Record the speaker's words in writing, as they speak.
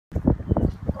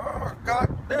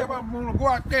there, I'm gonna go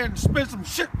out there and spin some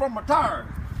shit from my tires.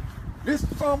 This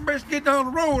some bitch get down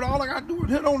the road, all I gotta do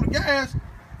is hit on the gas,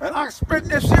 and I spin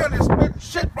this shit and spin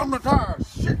shit from the tires.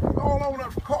 Shit all over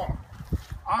the car.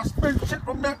 I spin shit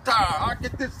from that tire. I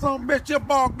get this some bitch here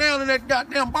bogged down in that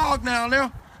goddamn bog down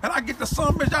there, and I get the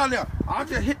some bitch out there. I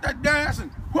just hit that gas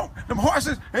and whoop, them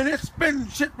horses, and it's spinning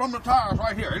shit from the tires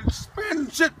right here. It's spinning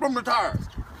shit from the tires.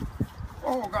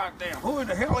 Oh goddamn, who in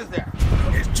the hell is that?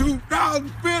 It's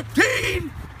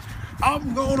 2015.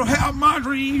 I'm gonna have my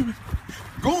dream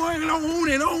going on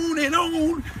and on and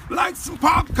on like some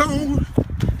popcorn.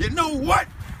 You know what?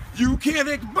 You can't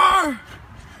ignore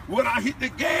when I hit the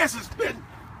gas and spin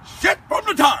shit from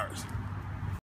the tires.